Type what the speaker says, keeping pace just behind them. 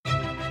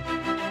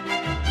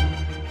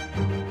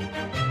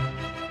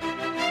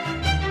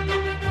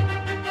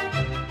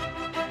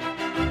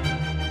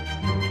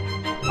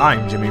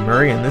I'm Jimmy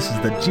Murray, and this is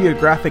the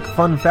Geographic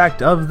Fun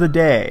Fact of the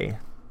Day.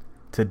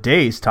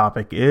 Today's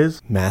topic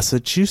is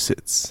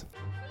Massachusetts.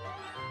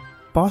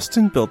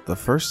 Boston built the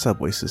first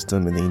subway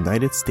system in the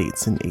United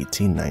States in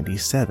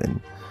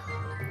 1897.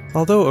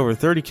 Although over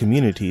 30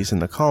 communities in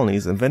the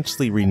colonies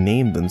eventually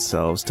renamed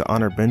themselves to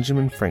honor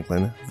Benjamin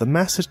Franklin, the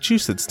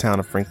Massachusetts town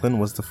of Franklin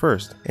was the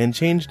first and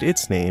changed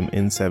its name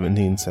in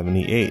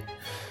 1778.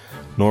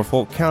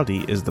 Norfolk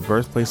County is the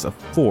birthplace of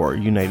 4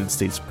 United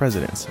States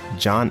presidents: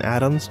 John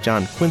Adams,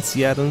 John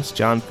Quincy Adams,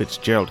 John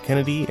Fitzgerald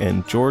Kennedy,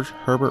 and George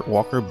Herbert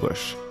Walker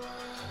Bush.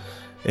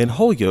 In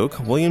Holyoke,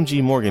 William G.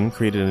 Morgan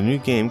created a new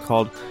game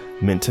called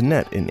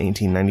Mintonette in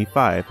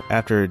 1895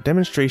 after a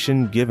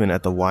demonstration given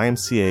at the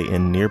YMCA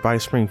in nearby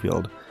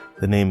Springfield.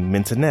 The name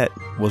Mintonette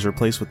was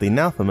replaced with the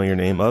now familiar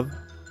name of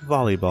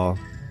volleyball.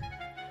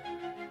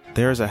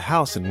 There is a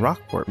house in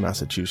Rockport,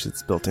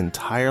 Massachusetts built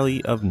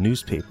entirely of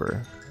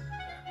newspaper.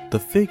 The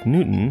Fig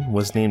Newton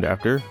was named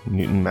after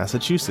Newton,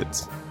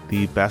 Massachusetts.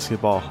 The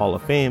Basketball Hall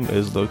of Fame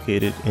is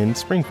located in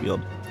Springfield.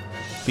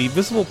 The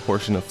visible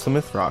portion of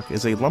Plymouth Rock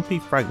is a lumpy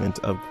fragment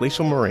of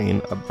glacial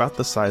moraine about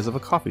the size of a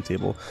coffee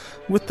table,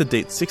 with the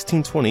date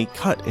 1620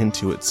 cut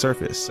into its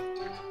surface.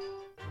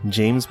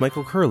 James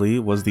Michael Curley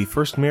was the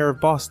first mayor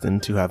of Boston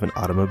to have an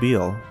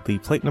automobile. The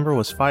plate number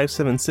was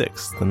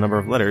 576, the number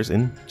of letters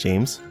in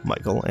James,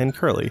 Michael, and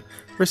Curley,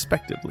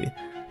 respectively.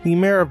 The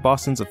mayor of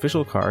Boston's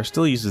official car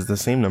still uses the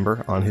same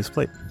number on his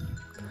plate.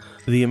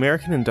 The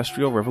American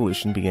Industrial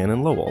Revolution began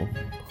in Lowell.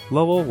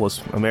 Lowell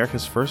was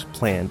America's first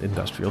planned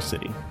industrial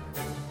city.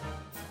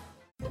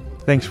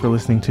 Thanks for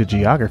listening to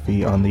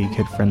Geography on the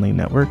Kid Friendly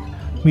Network.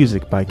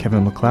 Music by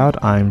Kevin MacLeod.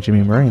 I'm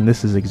Jimmy Murray, and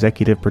this is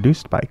executive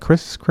produced by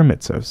Chris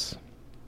Kremitzos.